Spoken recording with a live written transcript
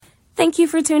Thank you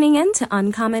for tuning in to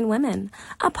Uncommon Women,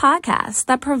 a podcast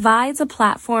that provides a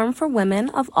platform for women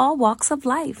of all walks of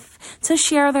life to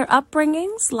share their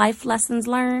upbringings, life lessons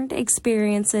learned,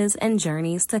 experiences, and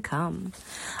journeys to come.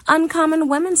 Uncommon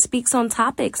Women speaks on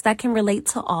topics that can relate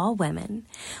to all women.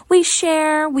 We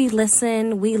share, we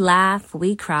listen, we laugh,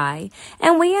 we cry,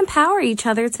 and we empower each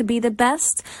other to be the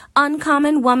best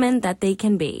uncommon woman that they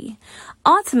can be.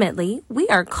 Ultimately, we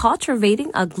are cultivating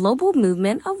a global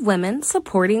movement of women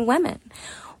supporting women.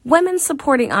 Women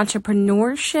supporting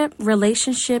entrepreneurship,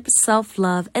 relationships,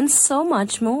 self-love, and so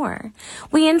much more.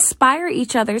 We inspire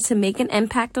each other to make an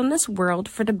impact on this world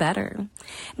for the better.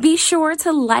 Be sure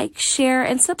to like, share,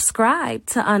 and subscribe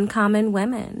to Uncommon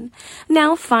Women.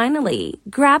 Now, finally,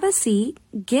 grab a seat,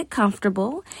 get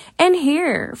comfortable, and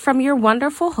hear from your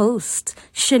wonderful hosts,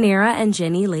 Shanira and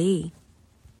Jenny Lee.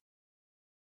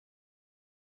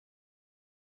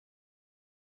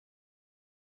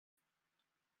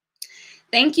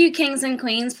 Thank you, kings and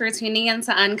queens, for tuning in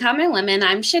to Uncommon Women.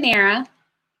 I'm Shanira.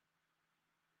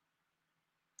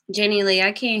 Jenny Lee,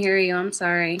 I can't hear you. I'm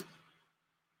sorry.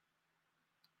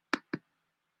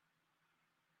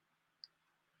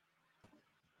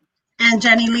 And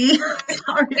Jenny Lee.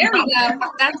 There we go.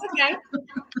 That's okay.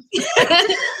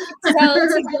 So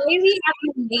today we have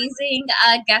an amazing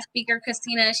guest speaker,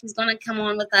 Christina. She's going to come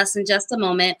on with us in just a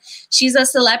moment. She's a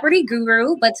celebrity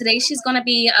guru, but today she's going to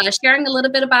be sharing a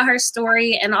little bit about her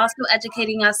story and also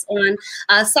educating us on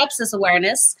sepsis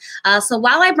awareness. So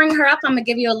while I bring her up, I'm going to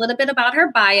give you a little bit about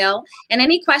her bio, and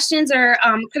any questions or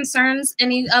concerns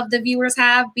any of the viewers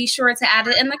have, be sure to add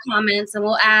it in the comments, and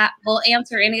we'll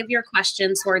answer any of your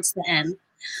questions towards the end.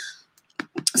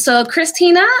 So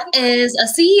Christina is a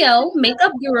CEO,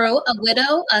 makeup guru, a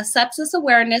widow, a sepsis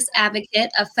awareness advocate,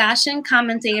 a fashion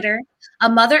commentator, a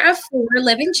mother of 4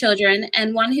 living children,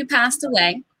 and 1 who passed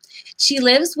away. She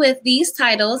lives with these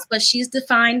titles, but she's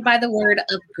defined by the word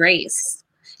of grace.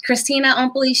 Christina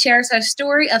openly shares her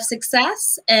story of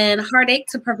success and heartache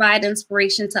to provide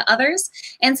inspiration to others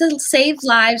and to save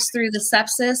lives through the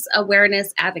sepsis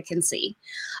awareness advocacy.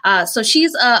 So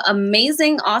she's an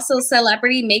amazing, also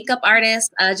celebrity makeup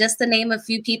artist. Just to name a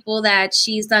few people that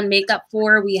she's done makeup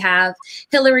for, we have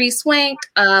Hilary Swank,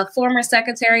 former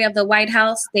Secretary of the White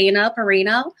House, Dana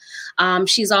Perino.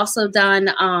 She's also done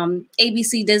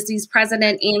ABC Disney's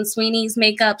President Anne Sweeney's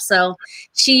makeup. So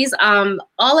she's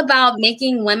all about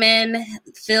making women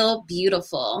feel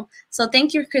beautiful. So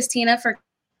thank you, Christina, for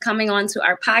coming on to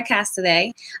our podcast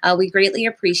today. We greatly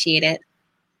appreciate it.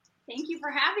 Thank you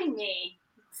for having me.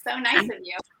 So nice of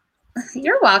you.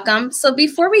 You're welcome. So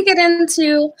before we get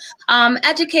into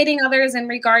educating others in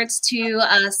regards to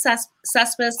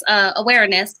sepsis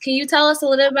awareness, can you tell us a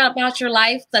little bit about your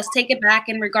life? Let's take it back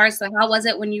in regards to how was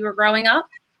it when you were growing up?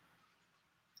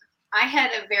 I had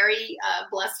a very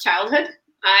blessed childhood.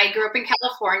 I grew up in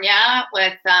California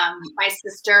with my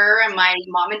sister and my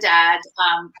mom and dad.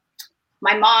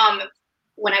 My mom,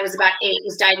 when I was about 8,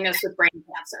 was diagnosed with brain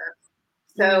cancer.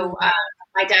 So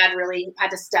my dad really had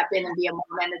to step in and be a mom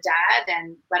and a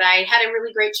dad. But I had a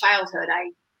really great childhood. I,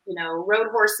 rode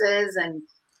horses and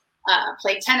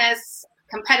played tennis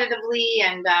competitively.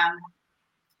 And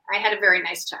I had a very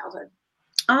nice childhood.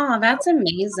 Oh, that's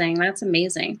amazing. That's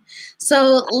amazing.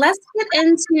 So let's get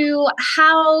into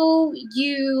how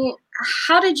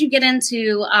did you get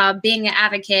into being an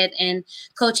advocate and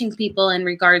coaching people in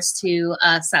regards to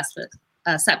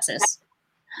sepsis?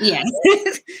 Yeah.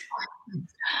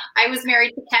 I was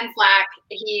married to Ken Flach.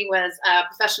 He was a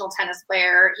professional tennis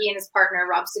player. He and his partner,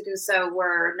 Rob Seguso,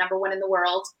 were #1 in the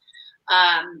world.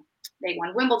 They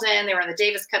won Wimbledon. They were on the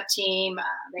Davis Cup team.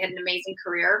 They had an amazing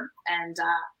career. And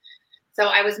so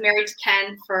I was married to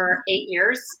Ken for 8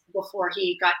 years before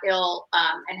he got ill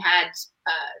and had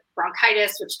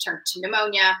bronchitis, which turned to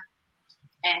pneumonia.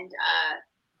 And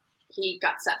he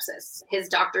got sepsis. His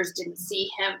doctors didn't see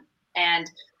him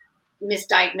and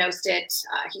misdiagnosed it.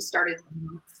 He started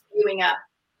spewing up,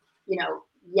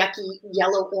 yucky,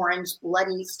 yellow, orange,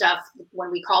 bloody stuff. When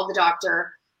we called the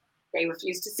doctor, they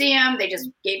refused to see him. They just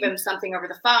gave him something over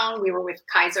the phone. We were with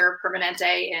Kaiser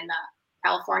Permanente in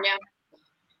California.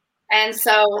 And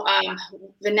so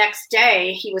the next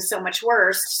day, he was so much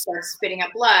worse, started spitting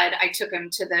up blood. I took him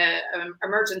to the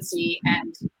emergency,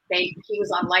 and he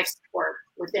was on life support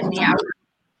within the hour.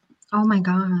 Oh my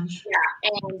gosh.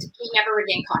 Yeah, and he never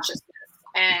regained consciousness.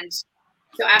 And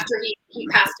so after he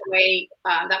passed away,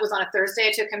 that was on a Thursday.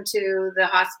 I took him to the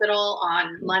hospital.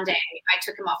 On Monday, I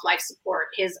took him off life support.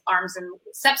 His arms and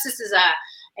sepsis is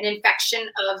an infection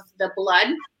of the blood,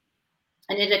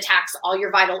 and it attacks all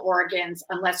your vital organs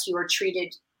unless you are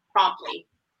treated promptly.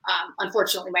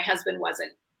 Unfortunately, my husband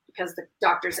wasn't, because the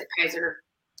doctors at Kaiser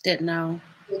Didn't know.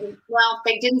 Well,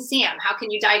 they didn't see him. How can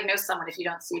you diagnose someone if you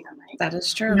don't see them, right? That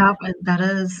is true. Yep, that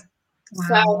is. Wow.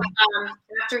 So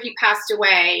after he passed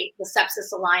away, the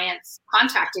Sepsis Alliance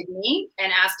contacted me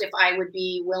and asked if I would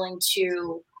be willing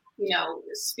to,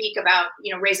 speak about,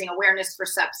 raising awareness for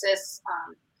sepsis,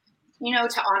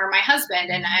 to honor my husband.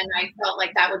 And I felt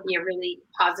like that would be a really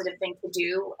positive thing to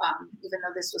do, even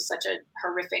though this was such a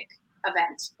horrific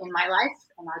event in my life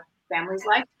and our family's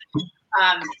life.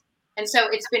 And so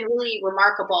it's been really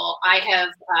remarkable. I have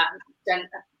done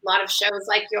a lot of shows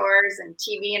like yours and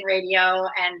TV and radio,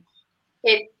 and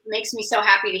it makes me so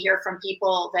happy to hear from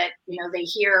people that, they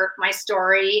hear my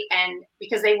story, and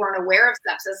because they weren't aware of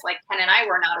sepsis, like Ken and I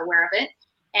were not aware of it.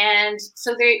 And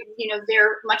so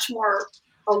they're much more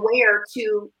aware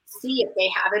to see if they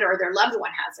have it or their loved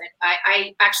one has it.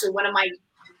 I actually, one of my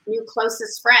new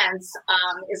closest friends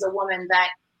is a woman that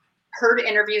heard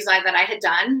interviews that I had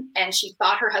done, and she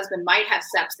thought her husband might have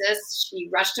sepsis. She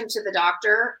rushed him to the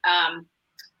doctor,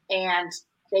 and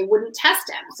they wouldn't test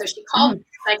him. So she called me,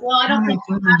 like, well, I don't think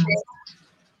you have it.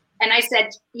 And I said,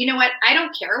 you know what? I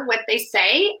don't care what they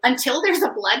say until there's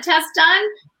a blood test done.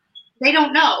 They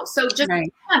don't know. So just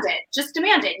demand it. Just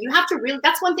demand it. You have to really,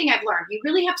 that's one thing I've learned. You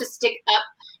really have to stick up.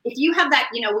 If you have that,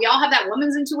 we all have that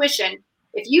woman's intuition.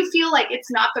 If you feel like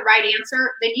it's not the right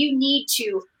answer, then you need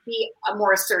to be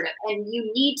more assertive, and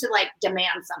you need to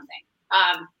demand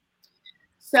something.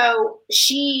 So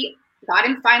she got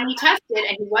him finally tested,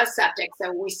 and he was septic.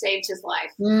 So we saved his life.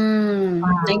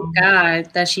 Wow. Thank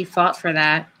God that she fought for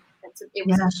that.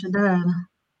 Yeah, she did.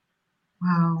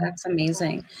 Wow. That's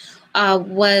amazing.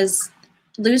 Was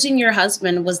losing your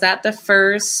husband, was that the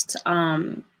first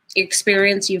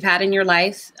experience you've had in your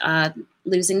life,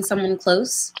 losing someone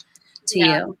close to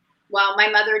you? Well, my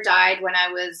mother died when I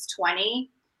was 20.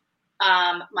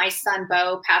 My son,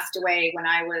 Bo, passed away when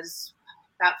I was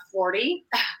about 40.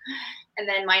 And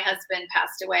then my husband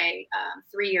passed away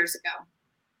 3 years ago.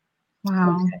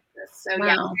 Wow. So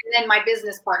yeah, and then my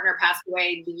business partner passed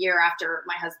away the year after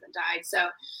my husband died. So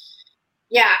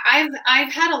yeah,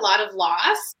 I've had a lot of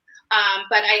loss,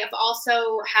 but I have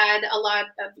also had a lot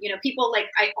of people. Like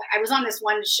I was on this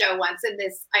one show once, and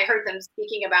I heard them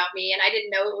speaking about me, and I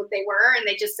didn't know what they were, and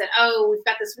they just said, "Oh, we've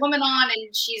got this woman on,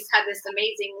 and she's had this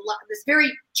amazing, this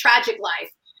very tragic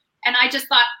life," and I just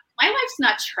thought, my life's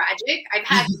not tragic. I've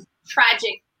had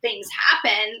tragic things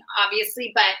happen,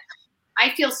 obviously, but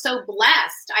I feel so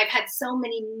blessed. I've had so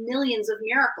many millions of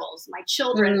miracles. My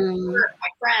children, my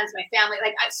friends, my family,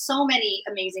 so many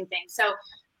amazing things. So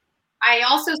I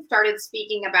also started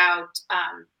speaking about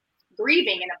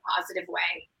grieving in a positive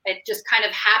way. It just kind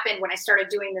of happened when I started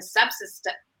doing this sepsis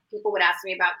stuff. People would ask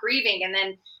me about grieving. And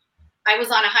then I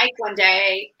was on a hike one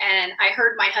day, and I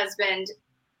heard my husband,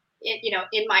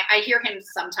 I hear him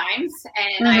sometimes,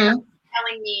 and I heard him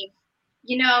telling me,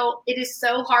 it is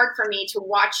so hard for me to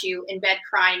watch you in bed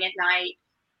crying at night,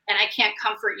 and I can't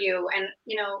comfort you. And,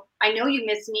 I know you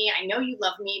miss me. I know you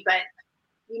love me, but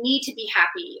you need to be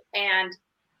happy. And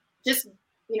just,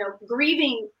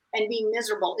 grieving and being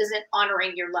miserable isn't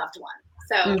honoring your loved one.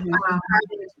 So I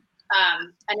started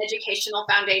an educational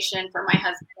foundation for my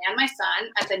husband and my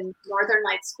son at the Northern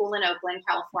Lights School in Oakland,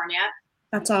 California.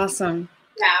 That's awesome.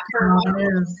 Yeah, for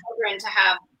children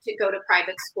to go to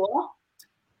private school.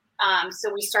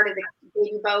 So we started the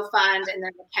Baby Bo Fund, and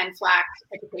then the Ken Flach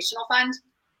Educational Fund.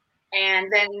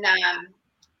 And then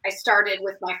I started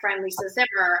with my friend Lisa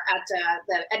Zimmer at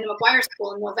the Edna McGuire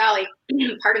School in Mill Valley.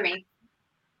 Pardon me.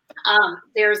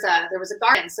 There was a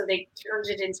garden, so they turned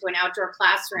it into an outdoor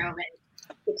classroom,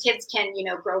 and the kids can,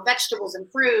 grow vegetables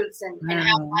and fruits and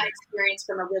have that experience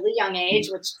from a really young age,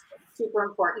 which is super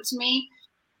important to me.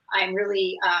 I'm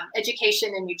really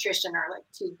education and nutrition are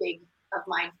two big of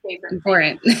my favorite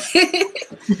important things.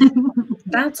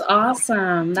 That's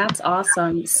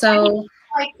awesome. So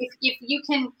if you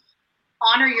can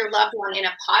honor your loved one in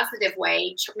a positive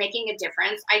way, making a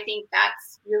difference, I think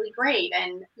that's really great.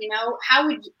 And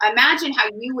imagine how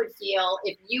you would feel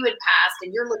if you had passed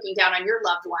and you're looking down on your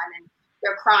loved one and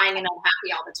they're crying and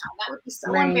unhappy all the time. That would be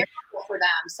so unbearable for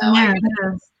them. So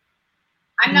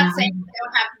I'm not saying I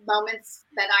don't have moments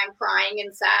that I'm crying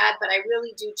and sad, but I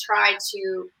really do try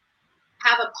to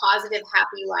have a positive,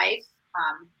 happy life.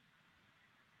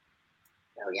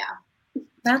 So yeah.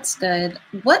 That's good.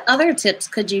 What other tips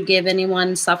could you give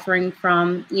anyone suffering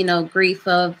from, grief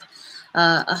of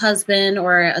a husband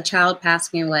or a child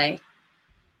passing away?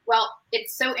 Well,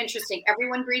 it's so interesting.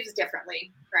 Everyone grieves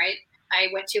differently, right? I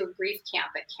went to a grief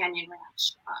camp at Canyon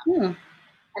Ranch,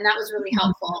 and that was really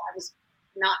helpful. I was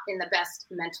not in the best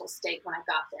mental state when I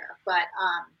got there, but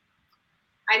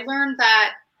I learned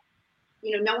that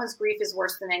no one's grief is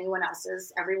worse than anyone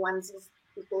else's. Everyone's is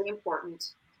equally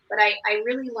important. But I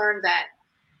really learned that,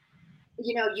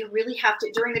 you really have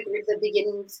to, during the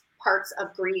beginning parts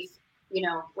of grief,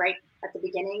 right at the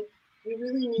beginning, you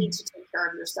really need to take care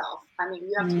of yourself. I mean,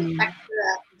 you have to be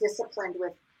extra disciplined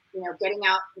with, getting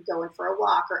out and going for a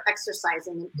walk or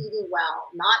exercising and eating well,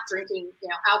 not drinking,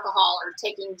 alcohol or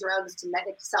taking drugs to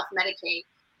self-medicate.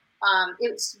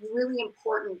 It's really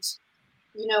important,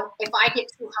 if I get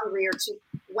too hungry or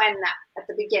at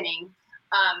the beginning,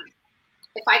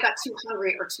 if I got too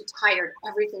hungry or too tired,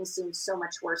 everything seemed so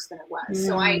much worse than it was.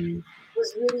 So I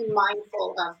was really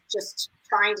mindful of just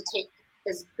trying to take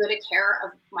as good a care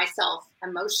of myself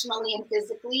emotionally and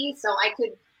physically. So I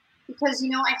could, because,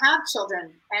 I have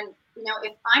children, and,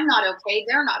 if I'm not okay,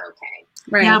 they're not okay.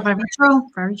 Right. Yeah, very true.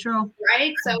 Very true.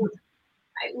 Right. So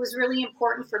it was really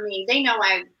important for me. They know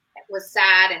I was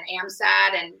sad and am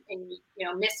sad and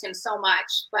miss him so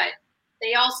much, but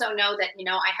they also know that,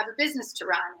 I have a business to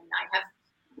run, and I have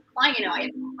I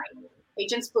have my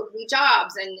agents book me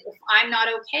jobs, and if I'm not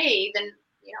okay, then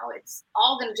it's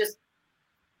all going to just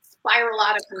spiral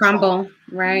out of control. Crumble,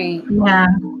 right? Yeah.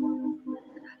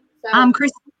 So,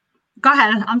 Chris, go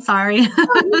ahead. I'm sorry.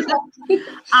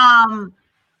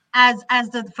 As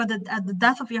the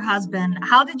death of your husband,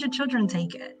 how did your children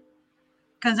take it?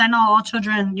 Because I know all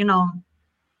children,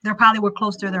 they probably were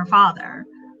close to their father.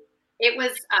 It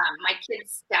was my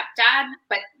kid's stepdad,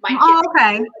 but my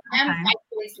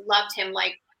kids loved him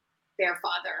like their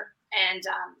father, and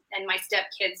my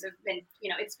stepkids have been,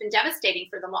 it's been devastating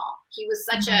for them all. He was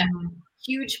such a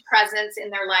huge presence in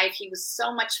their life. He was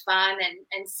so much fun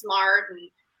and smart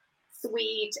and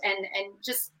sweet and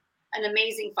just an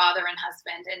amazing father and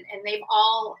husband. And they've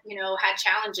all, had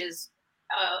challenges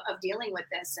of dealing with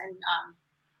this. And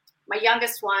my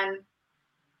youngest one,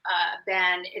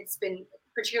 Ben, it's been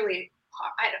particularly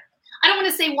hard. I don't want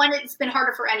to say it's been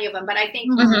harder for any of them, but I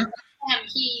think Ken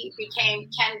became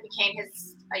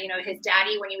his, his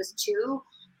daddy when he was 2,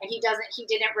 and he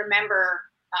didn't remember,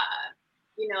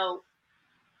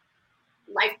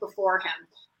 life before him.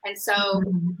 And so,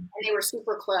 and they were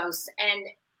super close. And,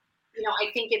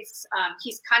 I think it's,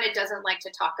 he's kind of doesn't like to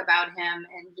talk about him,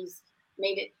 and he's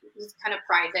kind of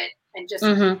private and just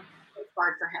it's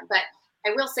hard for him. But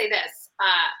I will say this,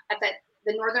 at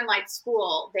the Northern Lights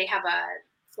School, they have a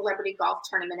celebrity golf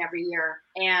tournament every year.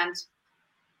 And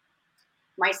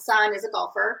my son is a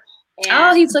golfer.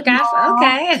 And he's a golfer.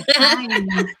 Okay.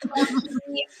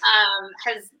 He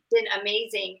has been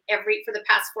amazing for the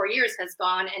past 4 years, has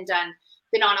gone and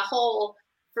been on a hole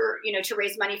for, to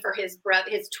raise money for his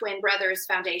twin brother's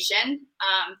foundation.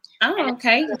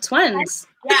 Okay. Twins.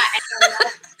 Yeah.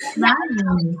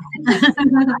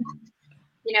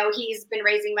 He's been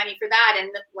raising money for that.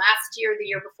 And the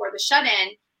year before the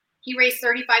shut-in, he raised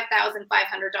 $35,500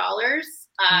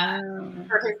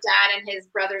 for his dad and his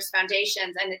brother's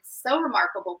foundations. And it's so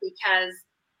remarkable because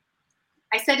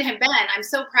I said to him, Ben, I'm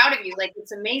so proud of you. Like,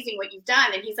 it's amazing what you've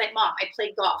done. And he's like, Mom, I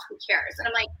played golf. Who cares? And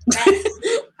I'm like,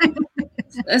 Ben.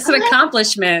 That's an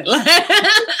accomplishment. I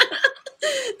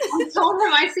told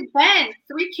him, I said, Ben,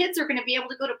 3 kids are going to be able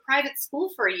to go to private school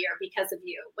for a year because of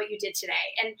you, what you did today.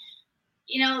 And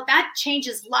that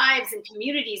changes lives and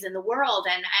communities in the world.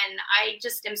 And I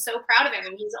just am so proud of him.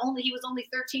 And he was only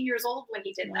 13 years old when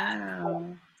he did that.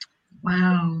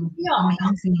 Wow.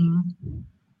 Amazing.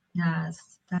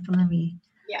 Yes, definitely.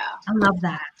 Yeah. I love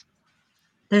that.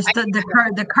 There's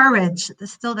the courage.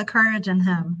 There's still the courage in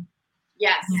him.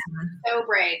 Yes. Yeah. So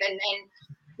brave. And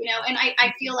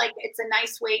I feel like it's a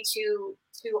nice way to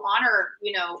honor,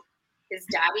 his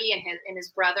daddy and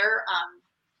his brother,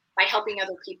 by helping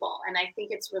other people. And I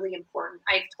think it's really important.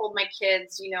 I've told my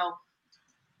kids,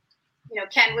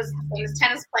 Ken was a famous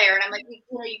tennis player, and I'm like,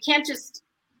 you can't just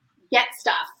get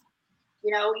stuff.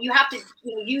 You have to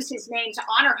use his name to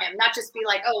honor him, not just be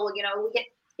like, oh, well, we get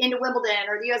into Wimbledon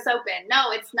or the US Open.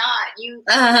 No, it's not. You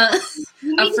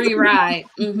a free ride.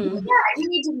 Mm-hmm. Yeah, you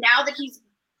need to, now that he's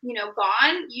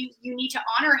gone, you need to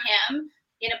honor him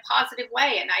in a positive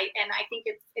way. And I think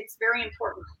it's very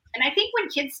important. And I think when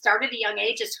kids start at a young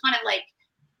age, it's kind of like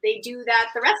they do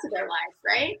that the rest of their life,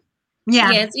 right?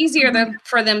 Yeah, it's easier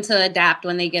for them to adapt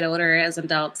when they get older as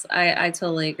adults. I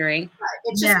totally agree.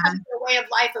 It's just kind of a way of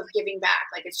life of giving back.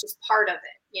 Like, it's just part of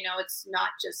it. It's not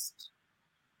just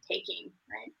taking,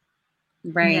 right?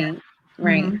 Right.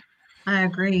 Mm-hmm. I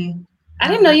agree. I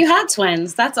didn't know you had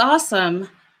twins. That's awesome.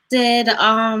 Did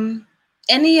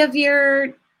any of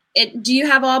do you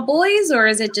have all boys, or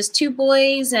is it just 2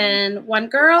 boys and 1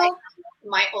 girl?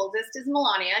 My oldest is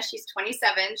Melania. She's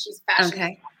 27. She's a fashion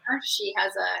designer.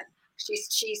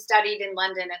 She studied in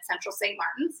London at Central St.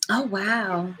 Martin's. Oh,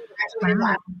 wow. She graduated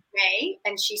last May,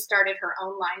 and she started her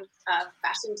own line of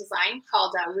fashion design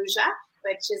called Ruja,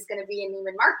 which is going to be in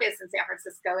Neiman Marcus in San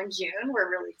Francisco in June. We're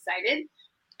really excited.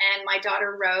 And my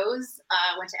daughter Rose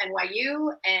went to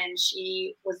NYU, and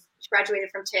she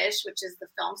graduated from Tisch, which is the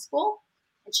film school,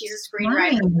 and she's a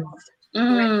screenwriter.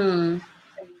 Mm.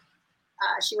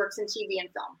 She works in TV and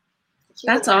film.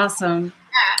 That's awesome.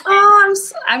 Yeah. Oh,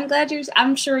 I'm glad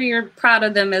I'm sure you're proud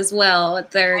of them as well with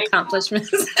their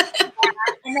accomplishments.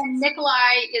 And then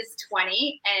Nikolai is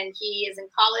 20, and he is in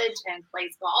college and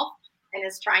plays golf and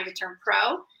is trying to turn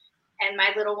pro. And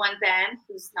my little one, Ben,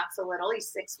 who's not so little,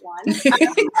 he's 6'1".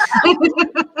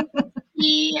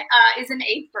 He is in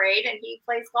 8th grade, and he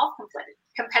plays golf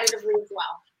competitively as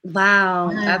well.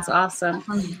 Wow, that's awesome.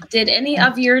 Did any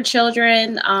of your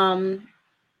children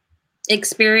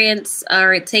experience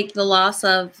or take the loss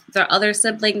of their other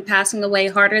sibling passing away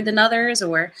harder than others?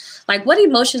 Or like, what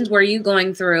emotions were you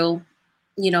going through,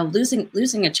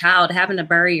 losing a child, having to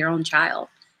bury your own child?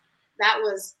 That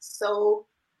was so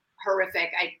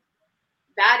horrific.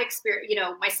 That experience,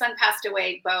 my son passed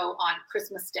away, Bo, on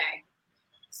Christmas Day.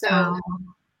 So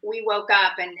we woke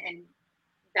up and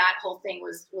that whole thing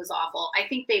was awful. I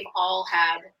think they've all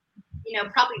had,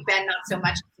 probably Ben not so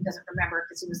much. He doesn't remember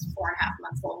because he was 4.5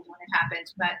 months old when it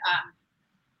happened, but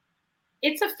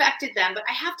it's affected them. But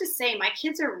I have to say, my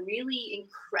kids are really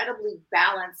incredibly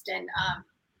balanced and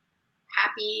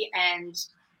happy, and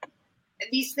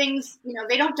these things,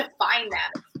 they don't define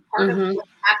them. It's part of what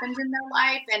happened in their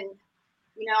life, and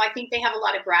I think they have a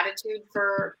lot of gratitude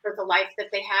for the life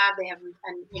that they have. They have,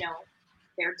 and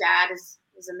their dad is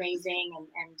amazing,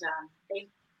 and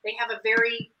they have a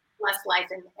very blessed life,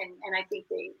 and I think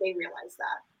they realize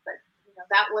that. But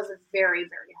that was a very,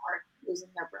 very hard losing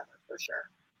their brother for sure.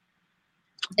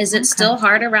 Is it still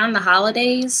hard around the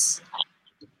holidays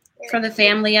for the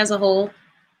family as a whole?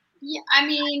 Yeah, I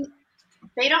mean,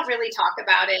 they don't really talk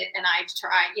about it, and I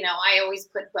try. I always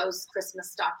put Bo's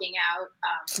Christmas stocking out.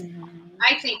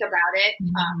 I think about it,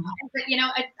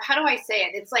 but how do I say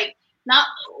it? It's like not.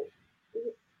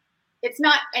 It's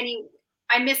not any.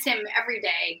 I miss him every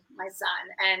day, my son,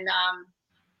 and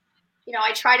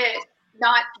I try to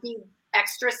not be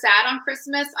extra sad on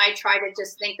Christmas. I try to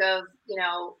just think of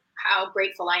how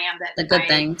grateful I am that the good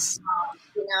things,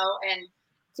 and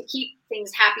to keep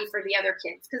things happy for the other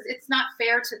kids, because it's not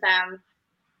fair to them.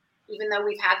 Even though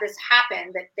we've had this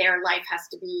happen, that their life has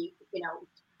to be,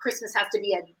 Christmas has to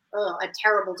be a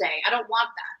terrible day. I don't want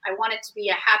that. I want it to be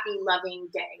a happy, loving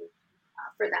day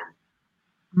for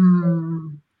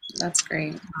them. That's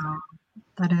great.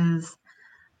 That is.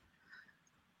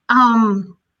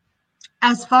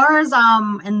 As far as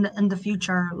in the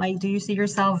future, like, do you see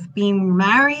yourself being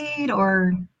married,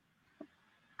 or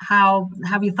how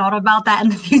have you thought about that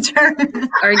in the future?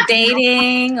 Or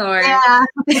dating, or yeah.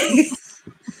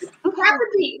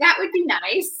 That would be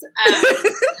nice.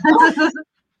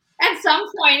 At some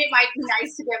point, it might be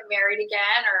nice to get married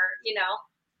again, or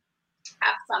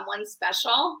have someone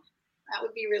special. That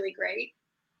would be really great.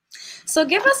 So,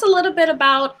 give us a little bit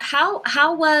about how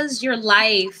was your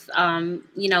life?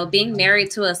 Being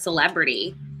married to a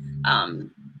celebrity.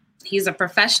 He's a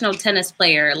professional tennis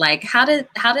player. Like, how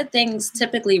did things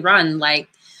typically run? Like,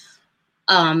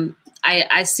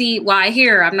 I see. Well, I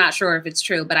hear. I'm not sure if it's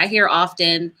true, but I hear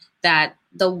often that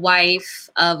the wife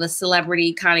of a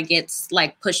celebrity kind of gets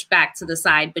like pushed back to the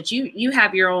side, but you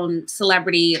have your own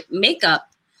celebrity makeup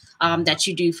that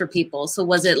you do for people. So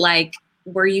was it like,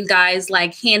 were you guys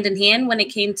like hand in hand when it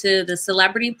came to the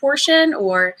celebrity portion,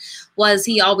 or was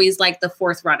he always like the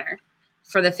fourth runner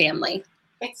for the family?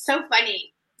 It's so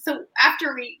funny. So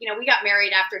after we got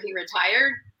married after he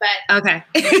retired, but okay.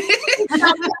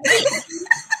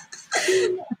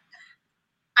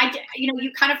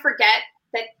 You kind of forget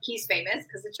that he's famous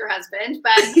because it's your husband,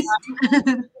 but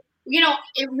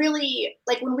it really,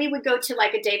 like, when we would go to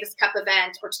like a Davis Cup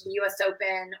event or to the US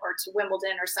Open or to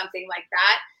Wimbledon or something like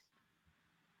that,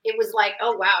 it was like,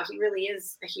 oh wow, he really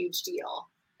is a huge deal,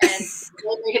 and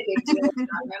they made a big deal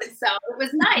about him. So it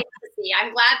was nice to see.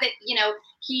 I'm glad that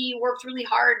he worked really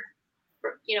hard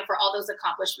for all those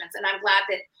accomplishments, and I'm glad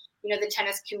that the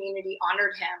tennis community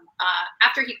honored him.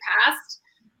 After he passed,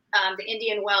 the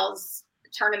Indian Wells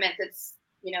tournament that's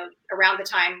around the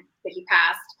time that he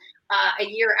passed, a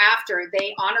year after,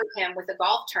 they honored him with a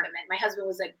golf tournament. My husband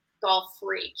was a golf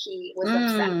freak. He was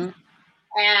obsessed,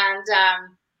 and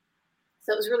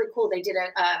so it was really cool. They did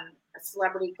a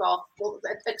celebrity golf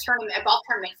a tournament, a golf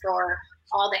tournament for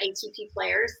all the ATP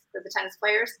players, for the tennis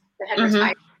players that had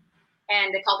retired,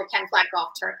 and they called the Ken Flach golf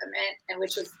tournament, and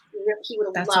which was he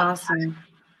would have loved. Awesome.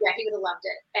 Yeah, he would have loved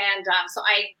it. And so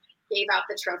I gave out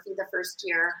the trophy the first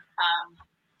year.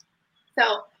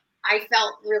 So I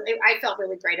felt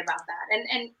really great about that.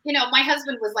 And you know, my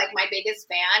husband was like my biggest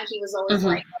fan. He was always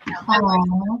like, you know, my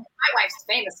wife's the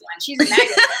famous one. She's a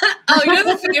magnet. Oh, you're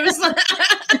the famous one.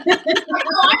 Like,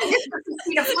 oh, I'm his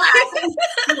Christina Flach.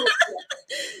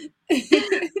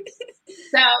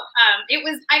 So it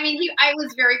was. I mean, I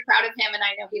was very proud of him, and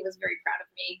I know he was very proud of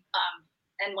me.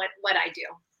 And what I do.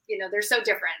 You know, they're so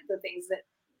different, the things that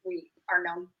we are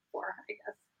known for, I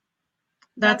guess.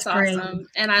 That's awesome.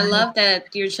 And I love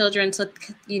that your children took,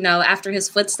 you know, after his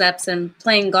footsteps and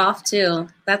playing golf too.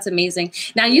 That's amazing.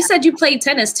 Now, you said you played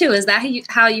tennis too. Is that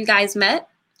how you guys met?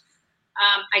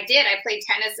 I did. I played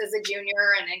tennis as a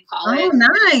junior and in college. Oh,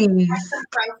 nice. I was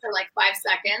pro for like 5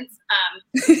 seconds.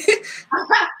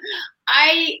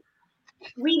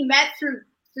 We met through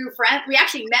friends. We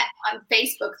actually met on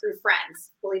Facebook through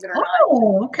friends, believe it or not.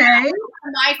 Oh, okay.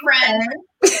 My friend,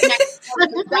 next door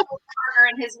to his double partner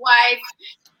and his wife.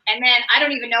 And then I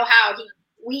don't even know how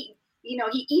he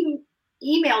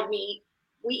emailed me.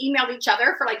 We emailed each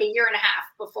other for like a year and a half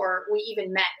before we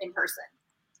even met in person.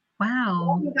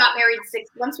 Wow. We got married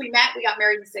once we met, we got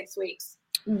married in 6 weeks.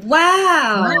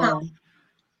 Wow.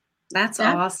 That's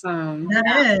awesome.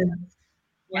 That is.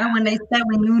 Yeah, when they said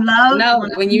when you love. No,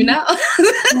 when you know.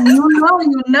 When you know,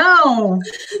 you know.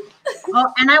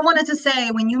 Oh, and I wanted to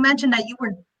say, when you mentioned that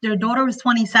your daughter was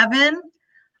 27,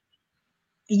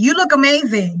 you look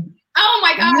amazing. Oh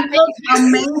my God. You look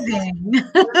amazing.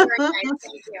 Very nice.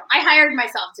 Thank you. I hired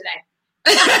myself today.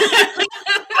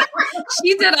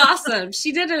 She did awesome.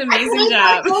 She did an amazing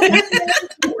job.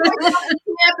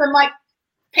 I'm like,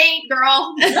 paint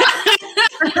girl.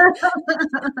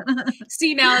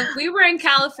 See, now if we were in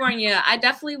California, I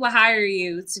definitely would hire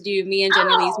you to do me and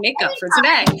Genevieve's makeup for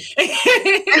today.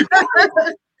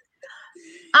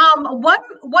 What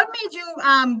made you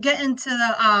get into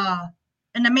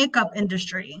the makeup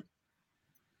industry?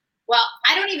 Well,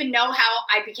 I don't even know how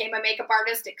I became a makeup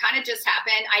artist. It kind of just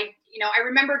happened. I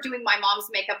remember doing my mom's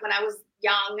makeup when I was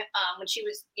young, when she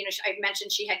was, I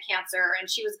mentioned she had cancer and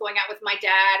she was going out with my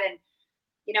dad, and,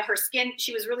 her skin,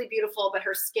 she was really beautiful, but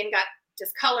her skin got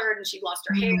discolored and she lost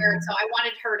her hair. And so I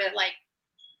wanted her to like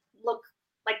look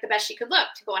like the best she could look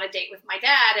to go on a date with my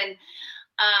dad. And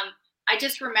I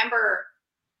just remember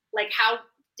like how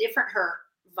different her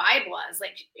vibe was.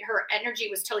 Like her energy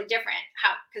was totally different,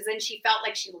 because then she felt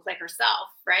like she looked like herself,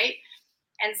 right?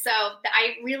 And so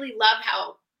I really loved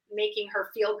how making her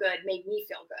feel good made me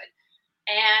feel good.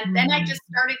 And then I just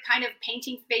started kind of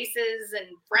painting faces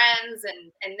and friends,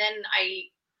 and then I,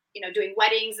 doing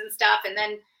weddings and stuff. And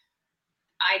then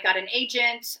I got an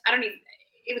agent.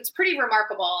 It was pretty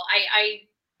remarkable. I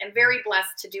am very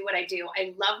blessed to do what I do.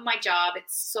 I love my job.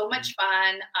 It's so much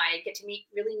fun. I get to meet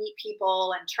really neat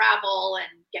people and travel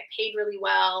and get paid really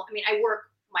well. I mean, I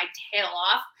work my tail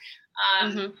off.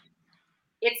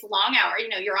 It's long hour.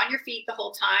 You're on your feet the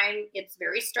whole time. It's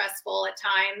very stressful at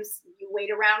times. You wait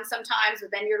around sometimes,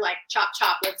 but then you're like, chop,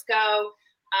 chop, let's go.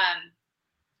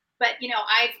 But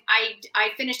I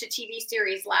finished a TV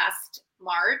series last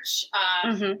March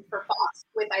for Fox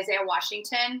with Isaiah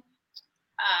Washington.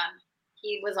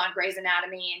 He was on Grey's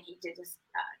Anatomy, and he did this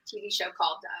TV show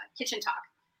called Kitchen Talk.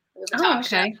 It was a talk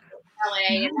show in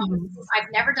LA. And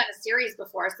I've never done a series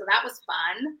before, so that was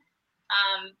fun.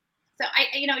 So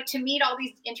to meet all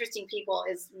these interesting people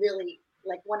is really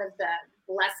like one of the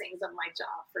blessings of my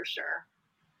job, for sure.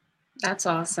 That's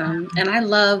awesome. And I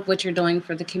love what you're doing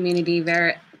for the community,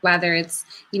 whether it's,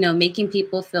 making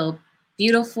people feel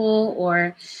beautiful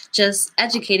or just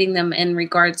educating them in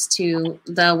regards to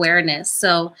the awareness.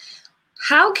 So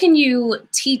how can you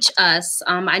teach us?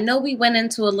 I know we went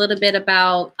into a little bit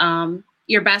about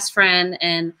your best friend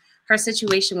and her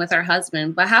situation with her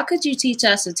husband, but how could you teach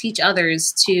us or teach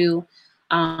others to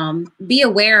be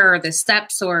aware of the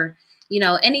steps or,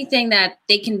 anything that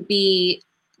they can be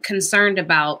concerned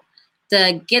about,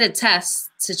 to get a test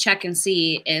to check and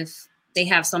see if they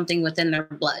have something within their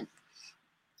blood?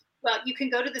 Well, you can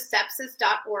go to the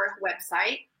sepsis.org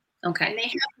website. Okay. And they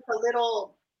have a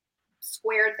little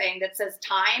square thing that says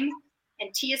time,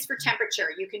 and T is for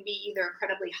temperature. You can be either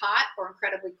incredibly hot or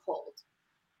incredibly cold.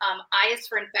 I is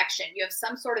for infection. You have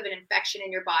some sort of an infection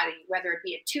in your body, whether it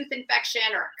be a tooth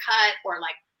infection or a cut, or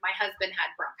like my husband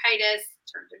had bronchitis,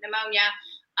 turned to pneumonia.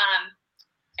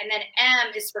 And then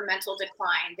M is for mental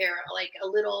decline. They're like a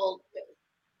little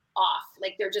off,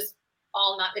 like they're just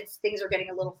all not, things are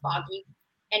getting a little foggy.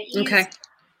 And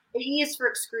E is for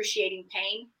excruciating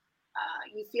pain.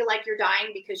 You feel like you're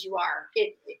dying because you are.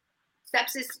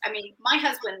 Sepsis, my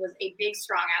husband was a big,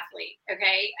 strong athlete,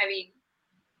 okay?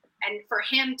 And for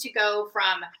him to go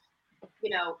from,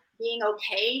 being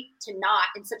okay to not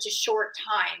in such a short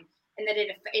time, and that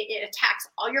it attacks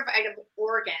all your vital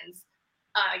organs,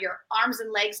 your arms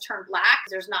and legs turn black.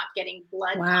 There's not getting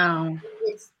blood. Wow.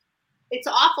 It's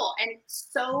awful and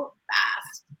so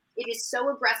fast. It is so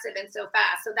aggressive and so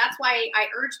fast. So that's why I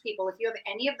urge people, if you have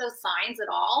any of those signs at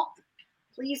all,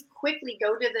 please quickly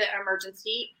go to the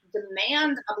emergency,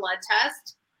 demand a blood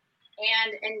test,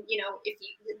 and if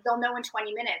they'll know in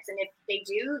 20 minutes. And if they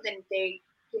do, then they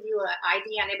give you an IV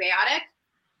antibiotic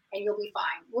and you'll be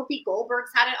fine. Whoopi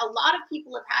Goldberg's had it. A lot of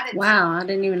people have had it. Wow, I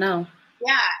didn't even know.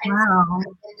 Yeah. And wow.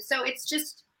 so it's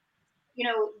just,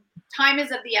 time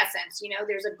is of the essence.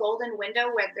 There's a golden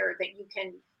window whether that you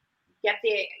can get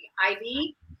the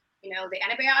IV, the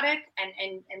antibiotic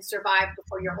and survive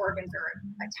before your organs are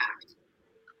attacked.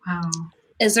 Wow.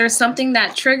 Is there something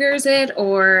that triggers it,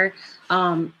 or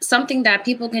something that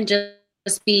people can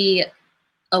just be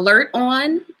alert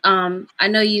on? I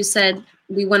know you said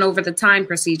we went over the time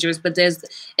procedures, but is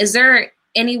there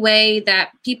any way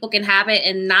that people can have it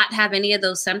and not have any of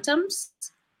those symptoms?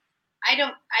 I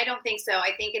don't think so.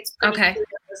 I think it's pretty okay. clear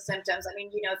those symptoms. I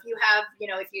mean, if you have,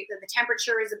 the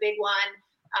temperature is a big one,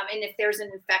 and if there's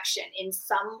an infection in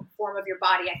some form of your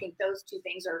body, I think those two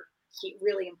things are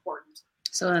really important.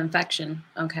 So an infection,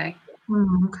 okay.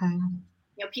 Okay.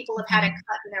 People have had a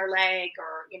cut in their leg,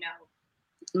 or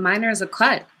Mine is a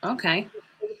cut. Okay.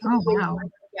 Oh wow.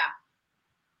 Yeah.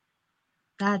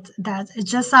 That's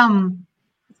it's just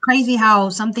crazy how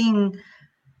something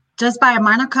just by a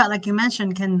minor cut, like you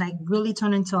mentioned, can like really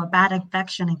turn into a bad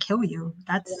infection and kill you.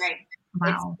 That's right.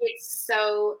 Wow. It's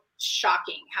so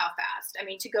shocking how fast. I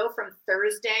mean, to go from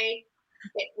Thursday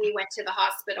that we went to the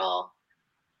hospital,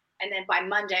 and then by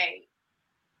Monday,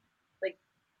 like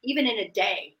even in a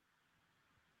day,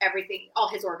 all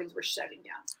his organs were shutting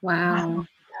down. Wow.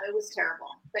 It was terrible.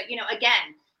 But,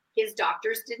 again, his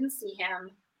doctors didn't see him,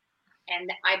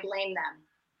 and I blame them.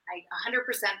 I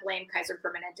 100% blame Kaiser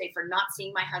Permanente for not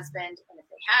seeing my husband, and if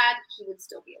they had, he would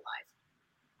still be alive.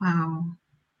 Wow.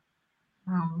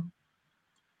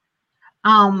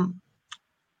 Wow.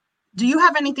 Do you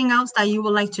have anything else that you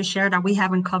would like to share that we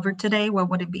haven't covered today? What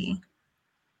would it be?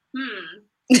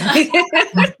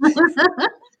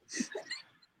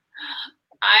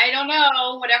 I don't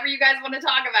know. Whatever you guys want to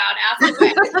talk about, ask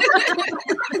away.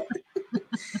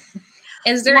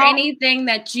 Is there anything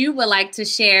that you would like to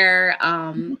share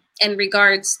in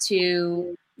regards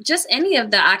to just any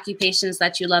of the occupations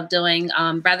that you love doing,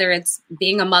 whether it's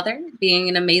being a mother, being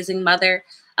an amazing mother,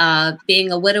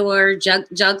 being a widower,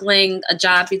 juggling a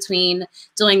job between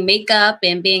doing makeup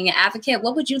and being an advocate?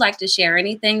 What would you like to share?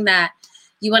 Anything that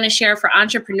you want to share for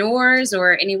entrepreneurs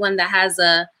or anyone that has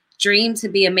a dream to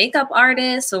be a makeup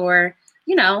artist, or,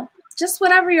 just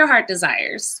whatever your heart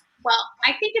desires? Well,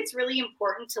 I think it's really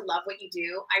important to love what you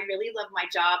do. I really love my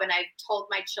job, and I've told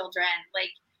my children,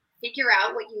 figure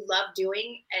out what you love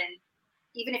doing, and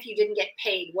even if you didn't get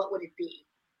paid, what would it be?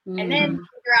 And then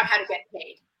figure out how to get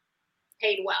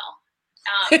paid well.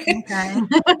 Okay. It's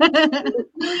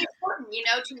really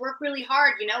important, to work really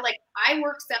hard. I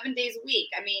work 7 days a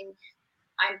week. I mean,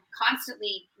 I'm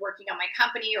constantly working on my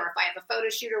company, or if I have a photo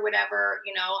shoot or whatever,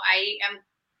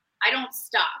 I don't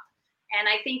stop. And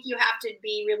I think you have to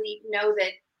know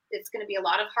that it's going to be a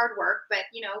lot of hard work, but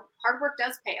hard work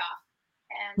does pay off.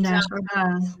 And yeah, sure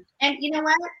does. And you know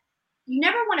what? You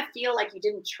never want to feel like you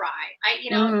didn't try. I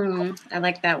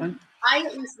like that one. I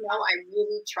at least know I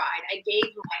really tried. I gave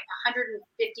my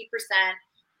 150%,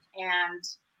 and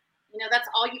that's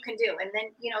all you can do. And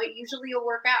then it usually will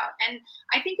work out. And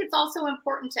I think it's also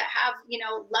important to have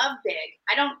love big.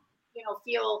 I don't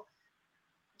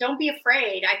don't be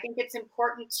afraid. I think it's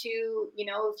important to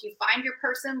if you find your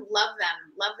person, love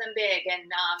them big,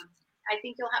 and I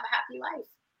think you'll have a happy life.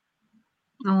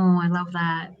 Oh, I love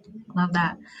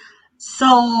that.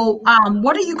 So,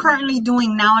 what are you currently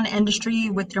doing now in the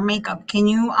industry with your makeup? Can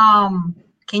you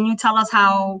tell us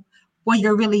what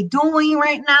you're really doing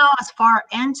right now as far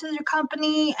into your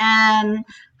company and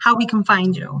how we can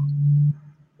find you?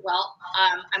 Well,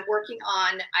 I'm working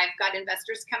on, I've got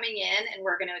investors coming in, and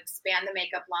we're going to expand the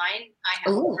makeup line. I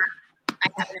have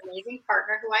an amazing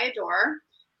partner who I adore,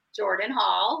 Jordan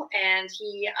Hall, and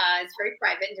he is very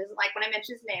private and doesn't like when I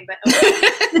mention his name, but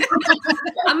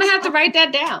I'm gonna have to write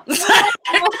that down. But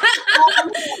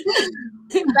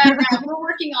we're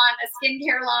working on a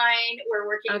skincare line. We're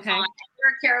working on a hair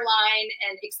care line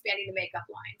and expanding the makeup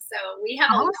line. So we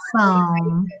have a lot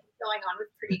going on with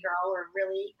Pretty Girl. We're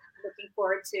really looking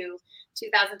forward to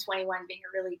 2021 being a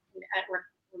really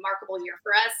remarkable year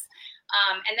for us.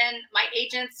 And then my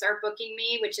agents are booking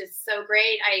me, which is so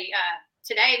great.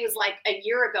 today was like a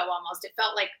year ago almost. It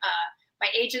felt like my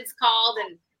agents called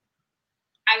and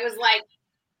I was like,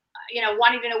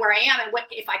 wanting to know where I am and what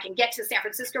if I can get to San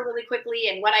Francisco really quickly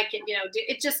and what I can, do.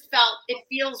 It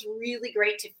feels really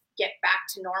great to get back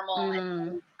to normal.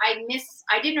 And I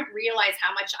didn't realize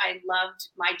how much I loved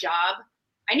my job.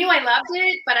 I knew I loved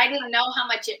it, but I didn't know how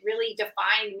much it really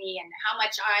defined me and how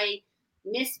much I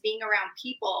miss being around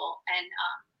people and,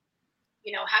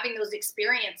 having those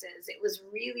experiences. It was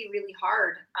really, really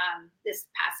hard this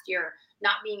past year,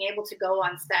 not being able to go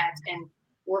on set and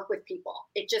work with people.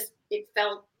 It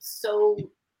felt so,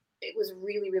 it was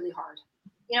really, really hard,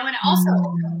 and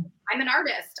also I'm an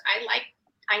artist.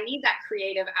 I need that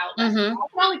creative outlet. I can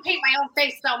only paint my own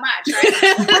face so much,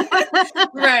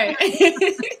 right? Right. And,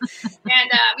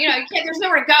 you can't, there's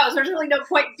nowhere to go. So there's really no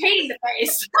point in painting the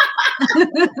face.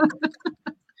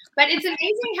 But it's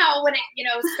amazing how when it,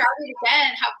 started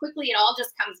again, how quickly it all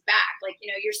just comes back. Like,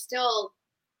 you're still,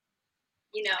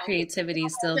 creativity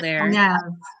is still there. Yeah.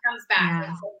 Comes back. Yeah.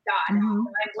 Thank God. I'm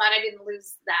glad I didn't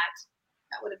lose that.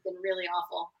 That would have been really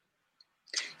awful.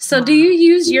 So do you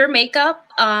use your makeup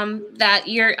I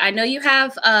know you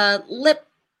have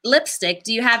lipstick.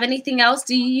 Do you have anything else?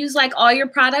 Do you use like all your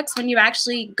products when you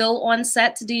actually go on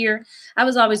set to do I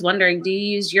was always wondering, do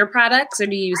you use your products or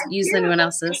do you use anyone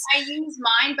else's? I use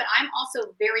mine, but I'm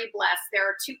also very blessed. There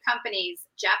are two companies,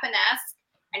 Japanesque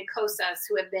and Kosas,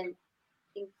 who have been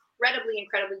incredibly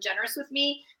generous with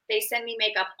me. They send me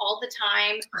makeup all the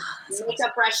time,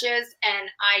 makeup brushes, and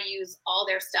I use all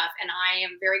their stuff. And I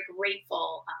am very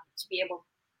grateful to be able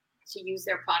to use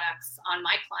their products on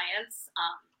my clients.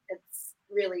 It's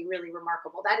really, really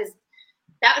remarkable. That was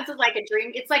like a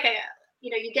dream. It's like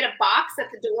you get a box at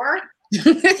the door,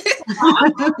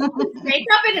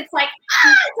 makeup, and it's like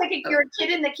if you're a kid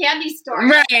in the candy store.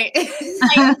 Right. Like,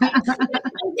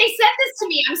 they sent this to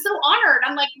me. I'm so honored.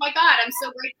 I'm like, my God, I'm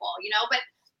so grateful, but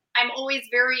I'm always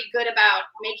very good about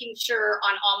making sure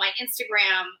on all my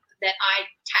Instagram that I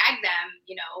tag them,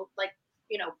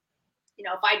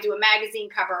 if I do a magazine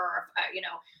cover or,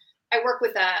 I work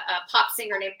with a pop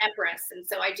singer named Empress. And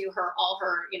so I do all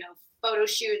her, photo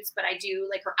shoots, but I do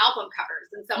like her album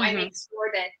covers. And so I make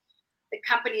sure that the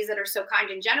companies that are so kind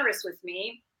and generous with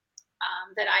me,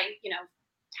 that I,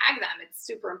 tag them. It's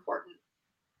super important.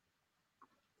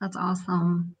 That's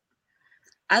awesome.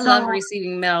 I love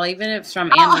receiving mail, even if it's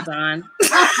from Amazon.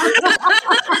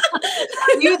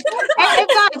 It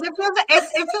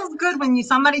feels good when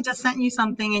somebody just sent you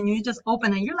something and you just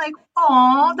open it. You're like,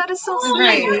 oh, that is so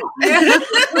sweet.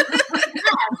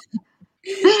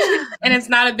 And it's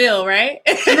not a bill, right?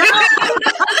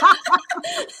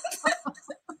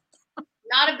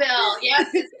 Not a bill. Yes,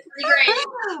 it's pretty great.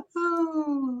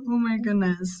 Oh my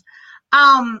goodness.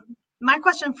 My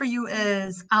question for you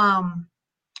is,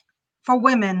 for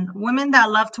women that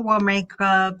love to wear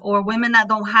makeup or women that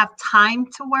don't have time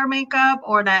to wear makeup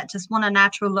or that just want a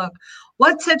natural look,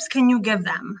 what tips can you give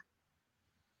them?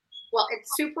 Well,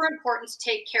 it's super important to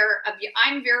take care of you.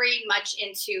 I'm very much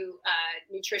into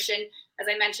nutrition, as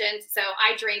I mentioned. So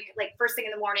I drink like first thing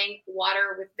in the morning,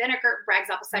 water with vinegar, Bragg's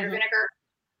apple cider vinegar.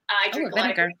 I drink a lot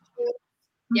of green juice.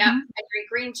 Yeah, I drink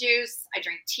green juice. I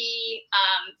drink tea.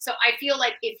 So I feel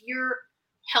like if you're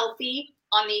healthy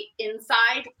on the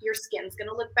inside, your skin's going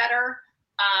to look better.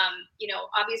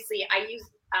 Obviously I use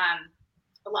I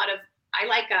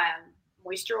like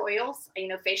moisture oils,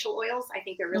 facial oils. I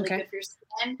think they're really good for your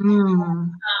skin.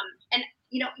 And,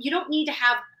 you don't need to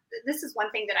have, this is one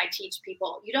thing that I teach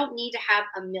people. You don't need to have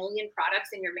a million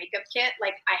products in your makeup kit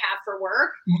like I have for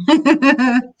work.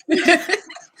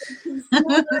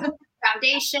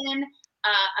 Foundation,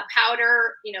 a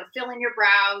powder, fill in your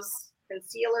brows,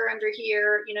 concealer under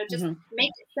here, just make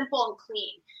it simple and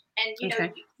clean. And,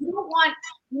 you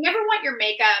never want your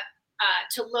makeup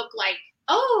to look like,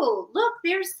 oh, look,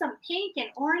 there's some pink and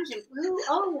orange and blue.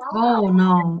 Oh, wow. Oh,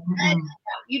 no.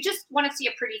 You just want to see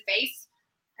a pretty face.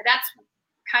 That's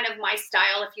kind of my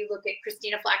style. If you look at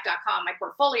ChristinaFlach.com, my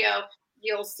portfolio,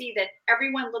 you'll see that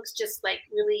everyone looks just like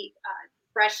really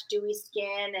fresh, dewy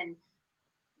skin and,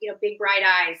 big bright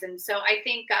eyes. And so I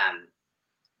think,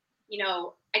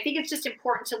 I think it's just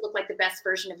important to look like the best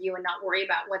version of you and not worry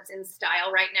about what's in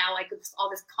style right now. Like it's all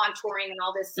this contouring and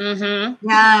all this. Yes.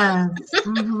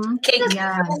 So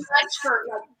much for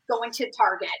going to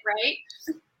Target, right?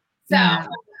 So, I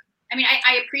mean,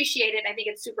 I appreciate it. I think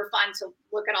it's super fun to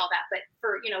look at all that. But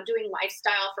for, doing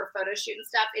lifestyle for photo shoot and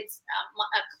stuff, it's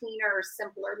a cleaner,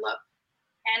 simpler look.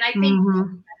 And I think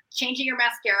changing your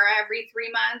mascara every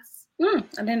 3 months.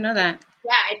 I didn't know that.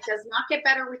 Yeah, it does not get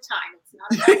better with time. It's not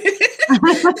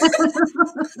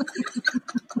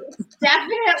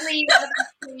definitely one of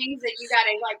those things that you got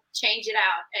to like change it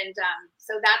out. And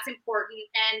so that's important.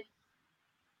 And,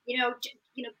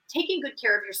 taking good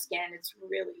care of your skin, it's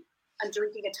really, I'm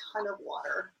drinking a ton of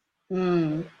water.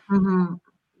 Mm-hmm.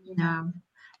 Yeah.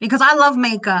 Because I love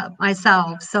makeup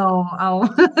myself. So I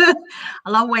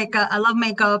love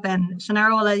makeup, and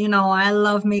Shannara will let you know I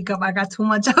love makeup. I got too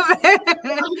much of it.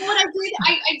 Well, you know what I did?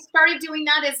 I started doing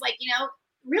that is like,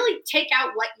 really take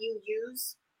out what you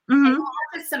use. And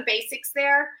just some basics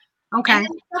there. Okay. And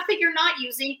then stuff that you're not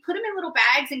using, put them in little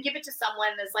bags and give it to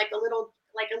someone as like a little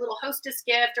hostess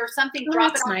gift or something.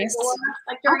 Drop it on the door.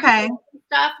 Like during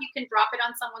stuff, you can drop it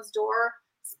on someone's door.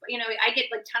 I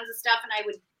get like tons of stuff, and I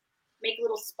would make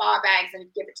little spa bags and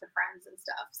give it to friends and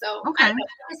stuff. So I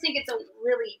just think it's a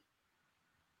really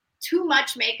too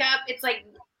much makeup. It's like,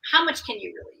 how much can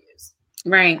you really use?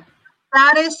 Right.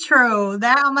 That is true.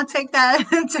 That I'm gonna take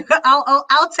that into.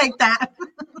 I'll take that.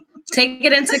 Take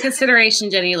it into consideration,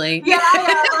 Jenny Lee. Yeah,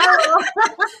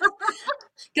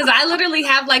 because I literally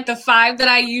have like the 5 that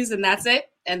I use, and that's it.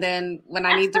 And then when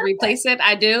I need to replace it,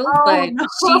 I do. But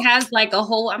she has like a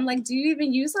whole. I'm like, do you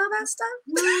even use all that stuff?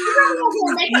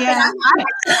 Yeah.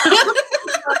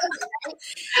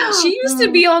 She used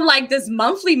to be on like this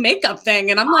monthly makeup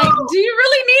thing, and I'm like, do you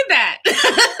really need that?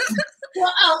 Well,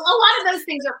 a lot of those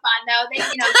things are fun, though. They,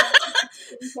 hair.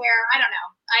 I don't know.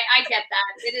 I get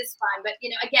that. It is fun, but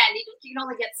again, you can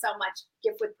only get so much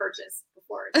gift with purchase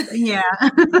before. Yeah.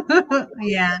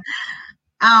 Yeah.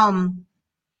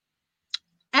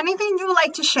 Anything you would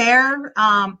like to share?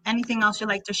 Anything else you'd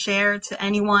like to share to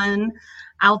anyone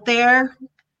out there?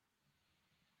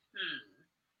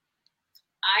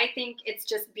 I think it's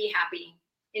just be happy.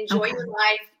 Enjoy your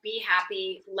life. Be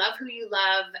happy. Love who you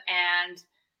love, and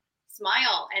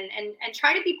smile and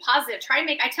try to be positive.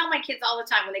 I tell my kids all the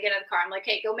time when they get out of the car, I'm like,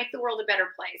 hey, go make the world a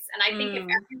better place. And I think if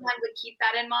everyone would keep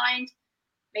that in mind,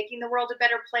 making the world a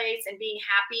better place and being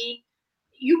happy,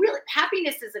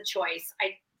 happiness is a choice.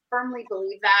 I firmly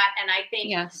believe that. And I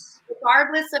think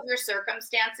regardless of your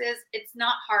circumstances, it's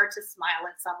not hard to smile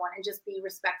at someone and just be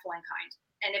respectful and kind.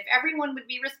 And if everyone would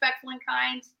be respectful and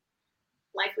kind,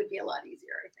 life would be a lot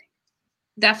easier, I think.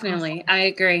 Definitely. I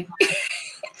agree.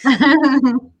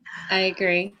 I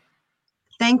agree.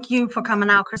 Thank you for coming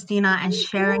out, Christina, and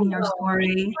sharing your story.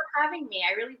 Thank you for having me.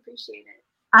 I really appreciate it.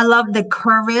 I love the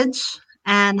courage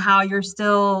and how you're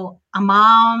still a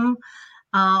mom,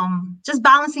 just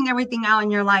balancing everything out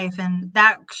in your life, and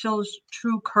that shows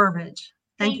true courage.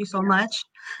 Thank you so much.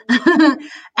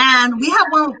 And we have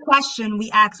one question we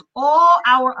ask all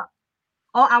our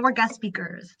guest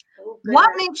speakers. What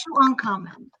makes you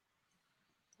uncommon?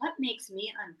 What makes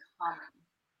me uncommon?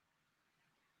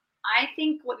 I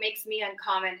think what makes me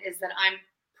uncommon is that I'm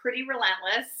pretty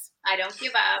relentless. I don't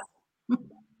give up.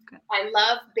 I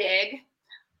love big.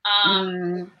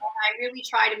 And I really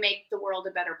try to make the world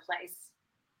a better place.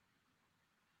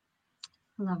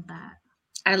 Love that.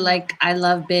 I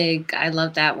love big. I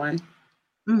love that one.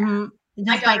 Mm-hmm.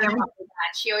 My daughter tells me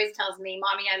that. She always tells me,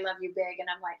 Mommy, I love you big. And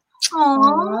I'm like,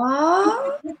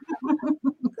 aww.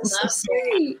 That's so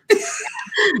sweet.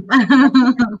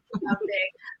 Love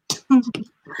big.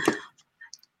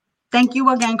 Thank you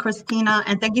again, Christina,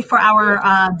 and thank you for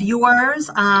our viewers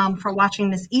for watching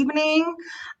this evening.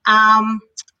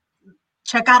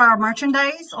 Check out our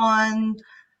merchandise on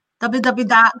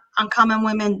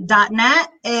www.uncommonwomen.net.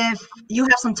 If you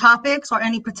have some topics or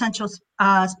any potential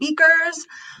speakers,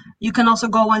 you can also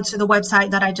go onto the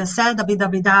website that I just said,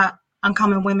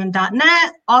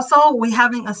 www.uncommonwomen.net. Also, we're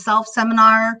having a self-love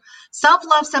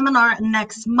seminar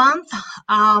next month.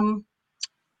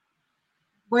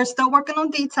 We're still working on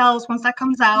details. Once that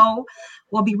comes out,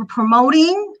 we'll be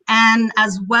promoting. And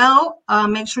as well,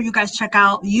 make sure you guys check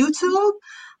out YouTube.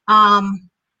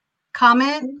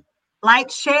 Comment,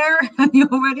 like, share. You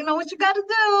already know what you got to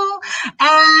do.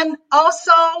 And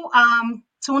also,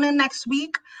 tune in next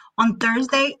week on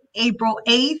Thursday, April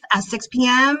 8th at 6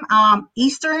 p.m.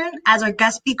 Eastern, as our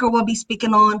guest speaker will be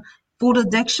speaking on food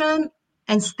addiction.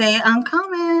 And stay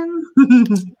uncommon.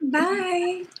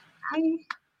 Bye. Bye.